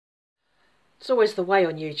It's always the way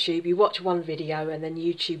on YouTube. You watch one video and then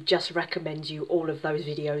YouTube just recommends you all of those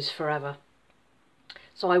videos forever.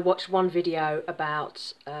 So I watched one video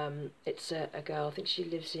about, it's a girl, I think she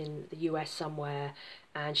lives in the US somewhere,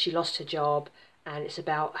 and she lost her job, and it's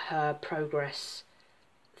about her progress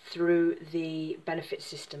through the benefit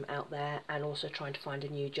system out there and also trying to find a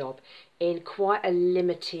new job in quite a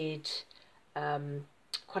limited,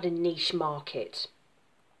 quite a niche market.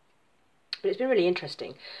 But it's been really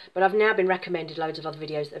interesting. But I've now been recommended loads of other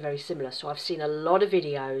videos that are very similar. So I've seen a lot of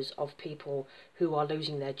videos of people who are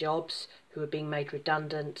losing their jobs, who are being made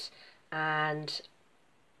redundant, and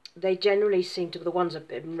they generally seem to, the ones that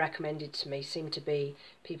have been recommended to me, seem to be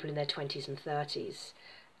people in their 20s and 30s.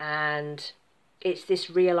 And it's this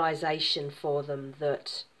realization for them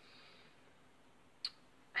that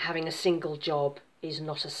having a single job is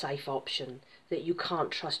not a safe option, that you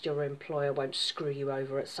can't trust your employer won't screw you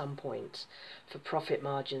over at some point for profit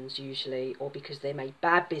margins usually, or because they made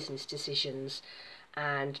bad business decisions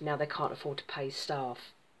and now they can't afford to pay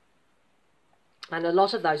staff. And a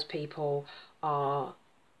lot of those people are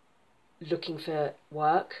looking for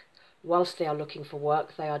work. Whilst they are looking for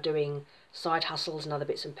work, they are doing side hustles and other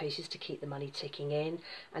bits and pieces to keep the money ticking in.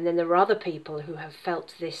 And then there are other people who have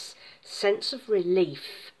felt this sense of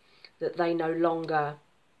relief that they no longer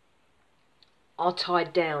are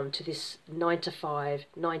tied down to this 9 to 5,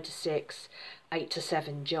 9 to 6, 8 to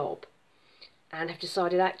 7 job, and have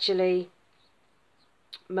decided actually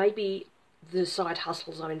maybe the side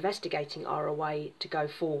hustles I'm investigating are a way to go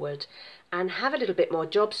forward and have a little bit more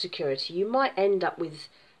job security. You might end up with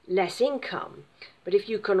less income, but if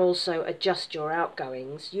you can also adjust your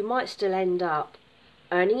outgoings, you might still end up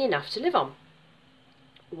earning enough to live on.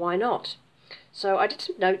 Why not? So I did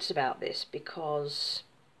some notes about this because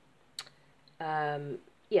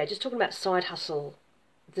yeah, just talking about side hustle,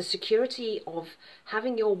 the security of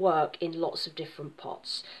having your work in lots of different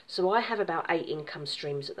pots. So I have about 8 income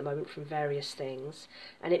streams at the moment from various things,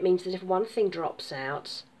 and it means that if one thing drops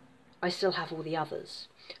out, I still have all the others,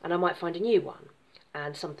 and I might find a new one,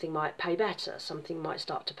 and something might pay better, something might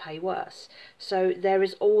start to pay worse. So there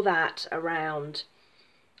is all that around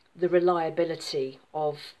the reliability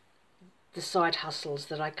of the side hustles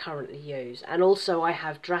that I currently use. And also I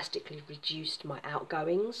have drastically reduced my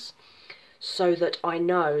outgoings so that I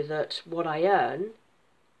know that what I earn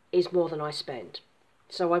is more than I spend.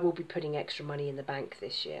 So I will be putting extra money in the bank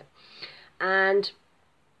this year. And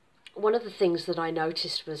one of the things that I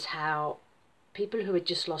noticed was how people who had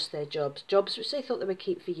just lost their jobs, jobs which they thought they would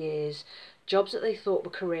keep for years, jobs that they thought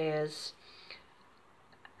were careers,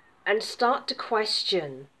 and start to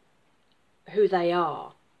question who they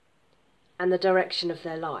are and the direction of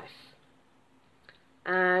their life.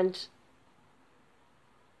 And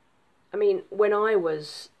I mean, when I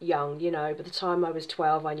was young, you know, by the time I was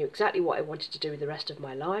 12, I knew exactly what I wanted to do with the rest of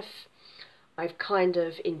my life. I've kind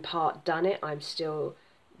of in part done it. I'm still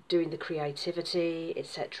doing the creativity,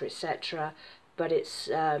 etc., etc., but it's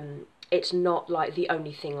not like the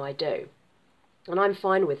only thing I do, and I'm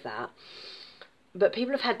fine with that. But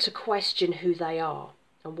people have had to question who they are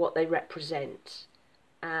and what they represent,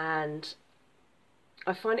 and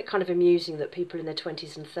I find it kind of amusing that people in their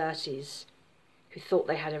 20s and 30s who thought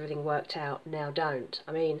they had everything worked out now don't.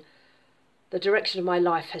 I mean, the direction of my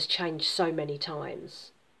life has changed so many times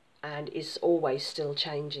and is always still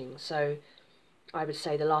changing. So I would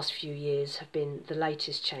say the last few years have been the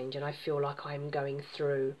latest change, and I feel like I'm going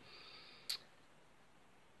through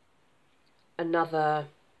another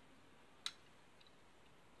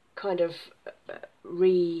kind of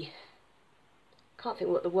can't think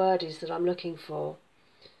what the word is that I'm looking for.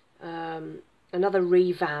 Another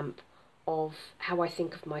revamp of how I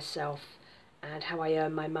think of myself and how I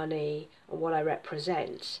earn my money and what I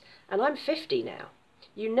represent. And I'm 50 now.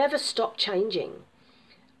 You never stop changing.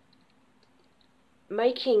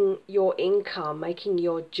 Making your income, making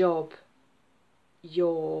your job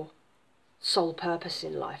your sole purpose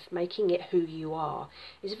in life, making it who you are,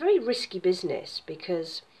 is a very risky business,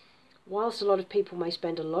 because whilst a lot of people may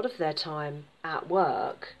spend a lot of their time at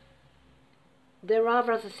work, there are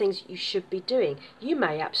other things you should be doing. You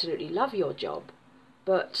may absolutely love your job,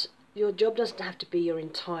 but your job doesn't have to be your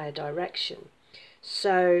entire direction.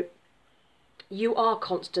 So you are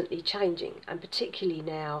constantly changing, and particularly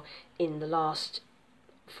now in the last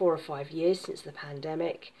 4 or 5 years since the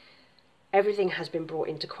pandemic, everything has been brought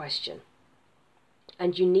into question.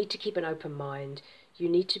 And you need to keep an open mind. You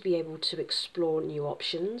need to be able to explore new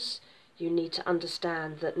options. You need to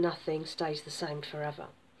understand that nothing stays the same forever.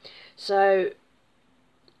 So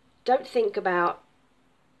don't think about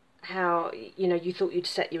how, you know, you thought you'd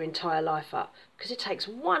set your entire life up, because it takes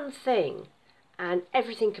one thing and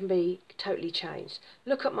everything can be totally changed.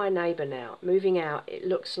 Look at my neighbour now, moving out. It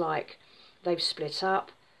looks like they've split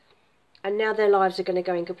up, and now their lives are going to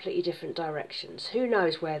go in completely different directions. Who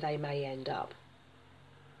knows where they may end up?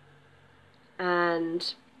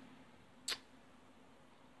 And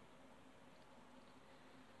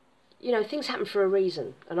you know, things happen for a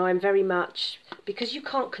reason, and I'm very much, because you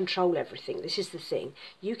can't control everything, this is the thing,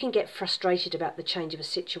 you can get frustrated about the change of a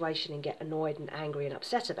situation and get annoyed and angry and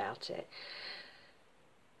upset about it.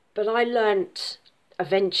 But I learnt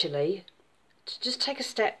eventually to just take a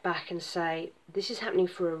step back and say, this is happening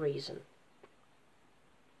for a reason.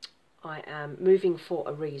 I am moving for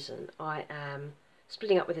a reason. I am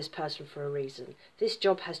splitting up with this person for a reason. This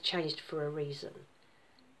job has changed for a reason.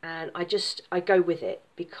 And I go with it,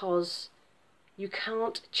 because you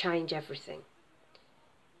can't change everything.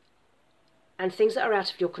 And things that are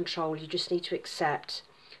out of your control, you just need to accept.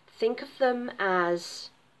 Think of them as,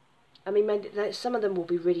 I mean, maybe some of them will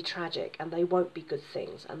be really tragic, and they won't be good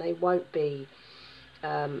things, and they won't be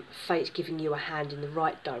fate giving you a hand in the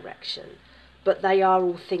right direction. But they are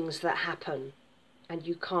all things that happen, and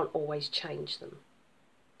you can't always change them.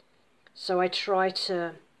 So I try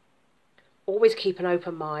to always keep an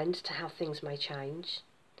open mind to how things may change.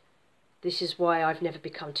 This is why I've never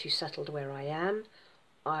become too settled where I am.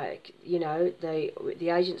 You know, the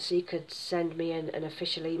agency could send me an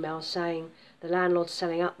official email saying the landlord's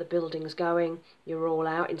selling up, the building's going, you're all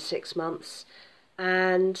out in 6 months.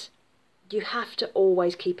 And you have to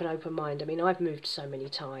always keep an open mind. I mean, I've moved so many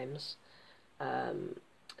times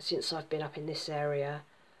since I've been up in this area.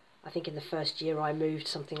 I think in the first year I moved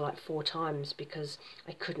something like 4 times because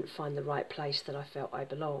I couldn't find the right place that I felt I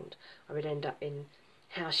belonged. I would end up in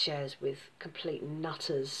house shares with complete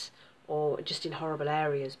nutters, or just in horrible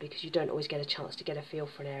areas, because you don't always get a chance to get a feel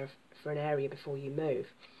for an area before you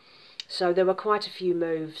move. So there were quite a few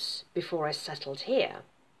moves before I settled here.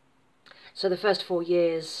 So the first 4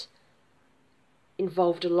 years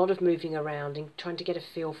involved a lot of moving around and trying to get a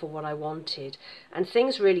feel for what I wanted. And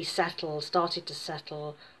things really started to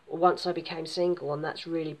settle once I became single, and that's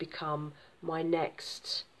really become my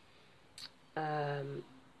next,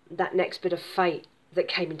 that next bit of fate that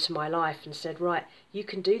came into my life and said, right, you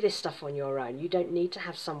can do this stuff on your own. You don't need to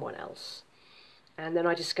have someone else. And then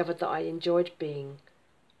I discovered that I enjoyed being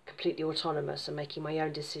completely autonomous and making my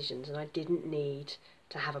own decisions, and I didn't need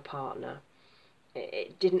to have a partner.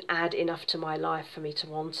 It didn't add enough to my life for me to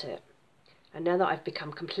want it. And now that I've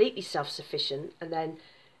become completely self-sufficient, and then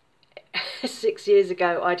 6 years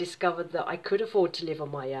ago I discovered that I could afford to live on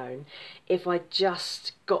my own if I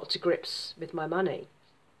just got to grips with my money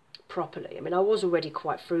properly. I mean, I was already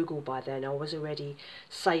quite frugal by then. I was already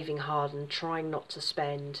saving hard and trying not to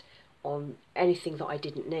spend on anything that I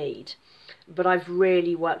didn't need. But I've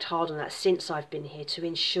really worked hard on that since I've been here to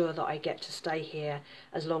ensure that I get to stay here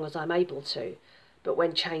as long as I'm able to. But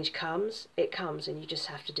when change comes, it comes, and you just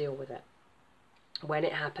have to deal with it. When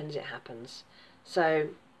it happens, it happens. So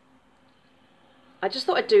I just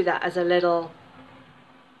thought I'd do that as a little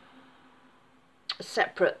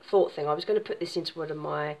separate thought thing. I was going to put this into one of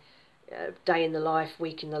my day in the life,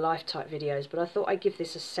 week in the life type videos, but I thought I'd give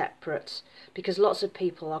this a separate, because lots of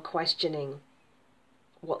people are questioning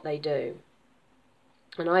what they do.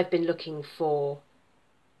 And I've been looking for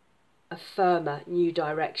a firmer new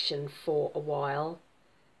direction for a while,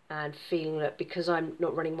 and feeling that because I'm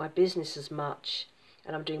not running my business as much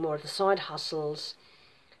and I'm doing more of the side hustles,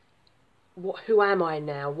 who am I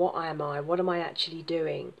now? What am I? What am I actually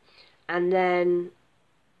doing? And then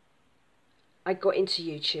I got into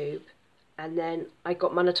YouTube, and then I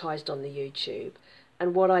got monetized on the YouTube.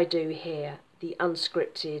 And what I do here, the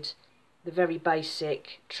unscripted, the very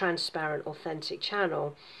basic, transparent, authentic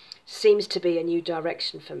channel, seems to be a new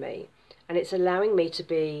direction for me. And it's allowing me to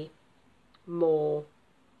be more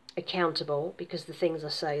accountable, because the things I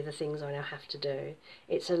say, the things I now have to do.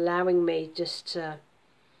 It's allowing me just to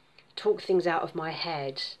talk things out of my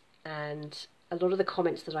head, and a lot of the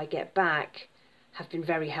comments that I get back have been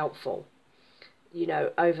very helpful. You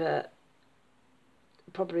know, over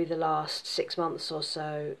probably the last 6 months or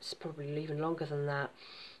so, it's probably even longer than that,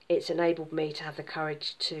 it's enabled me to have the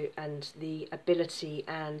courage to, and the ability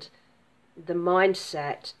and the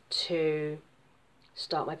mindset to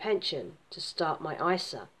start my pension, to start my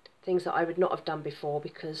ISA, things that I would not have done before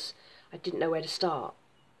because I didn't know where to start.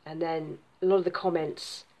 And then a lot of the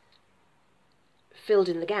comments filled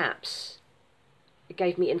in the gaps. It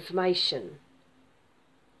gave me information,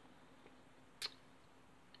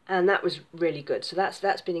 and that was really good. So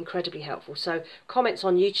that's been incredibly helpful. So comments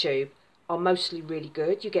on YouTube are mostly really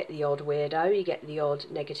good. You get the odd weirdo, you get the odd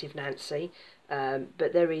negative Nancy,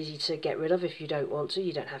 but they're easy to get rid of if you don't want to.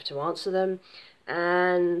 You don't have to answer them.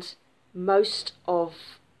 And most of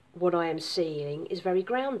what I am seeing is very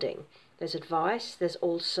grounding. There's advice, there's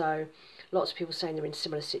also lots of people saying they're in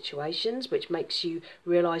similar situations, which makes you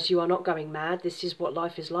realise you are not going mad. This is what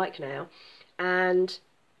life is like now. And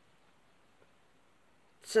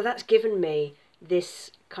so that's given me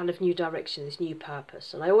this kind of new direction, this new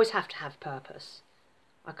purpose. And I always have to have purpose.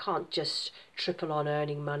 I can't just triple on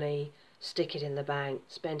earning money, stick it in the bank,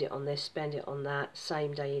 spend it on this, spend it on that,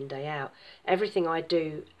 same day in, day out. Everything I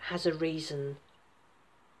do has a reason,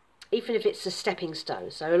 even if it's a stepping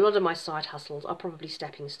stone. So a lot of my side hustles are probably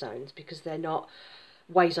stepping stones because they're not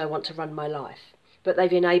ways I want to run my life. But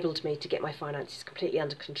they've enabled me to get my finances completely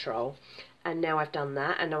under control. And now I've done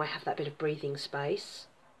that, and now I have that bit of breathing space,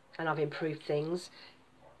 and I've improved things.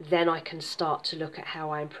 Then I can start to look at how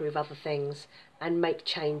I improve other things and make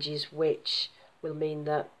changes which will mean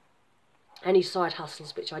that any side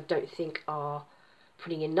hustles which I don't think are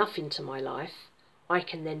putting enough into my life, I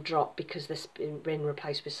can then drop because they've been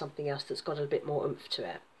replaced with something else that's got a bit more oomph to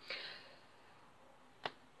it.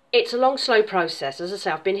 It's a long, slow process. As I say,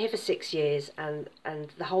 I've been here for 6 years, and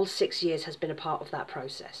the whole 6 years has been a part of that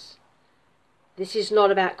process. This is not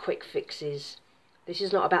about quick fixes. This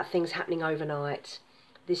is not about things happening overnight.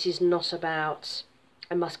 This is not about,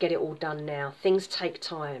 I must get it all done now. Things take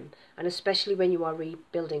time. And especially when you are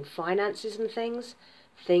rebuilding finances and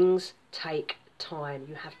things take time.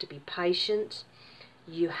 You have to be patient.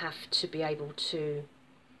 You have to be able to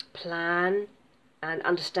plan and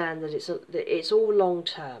understand that it's all long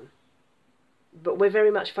term. But we're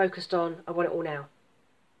very much focused on, I want it all now.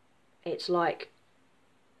 It's like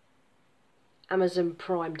Amazon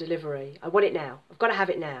Prime delivery. I want it now. I've got to have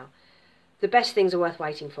it now. The best things are worth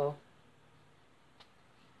waiting for.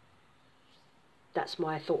 That's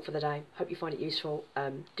my thought for the day. Hope you find it useful.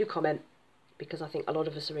 Do comment, because I think a lot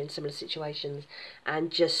of us are in similar situations and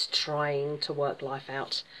just trying to work life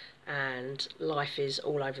out. And life is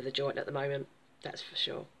all over the joint at the moment. That's for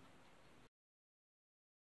sure.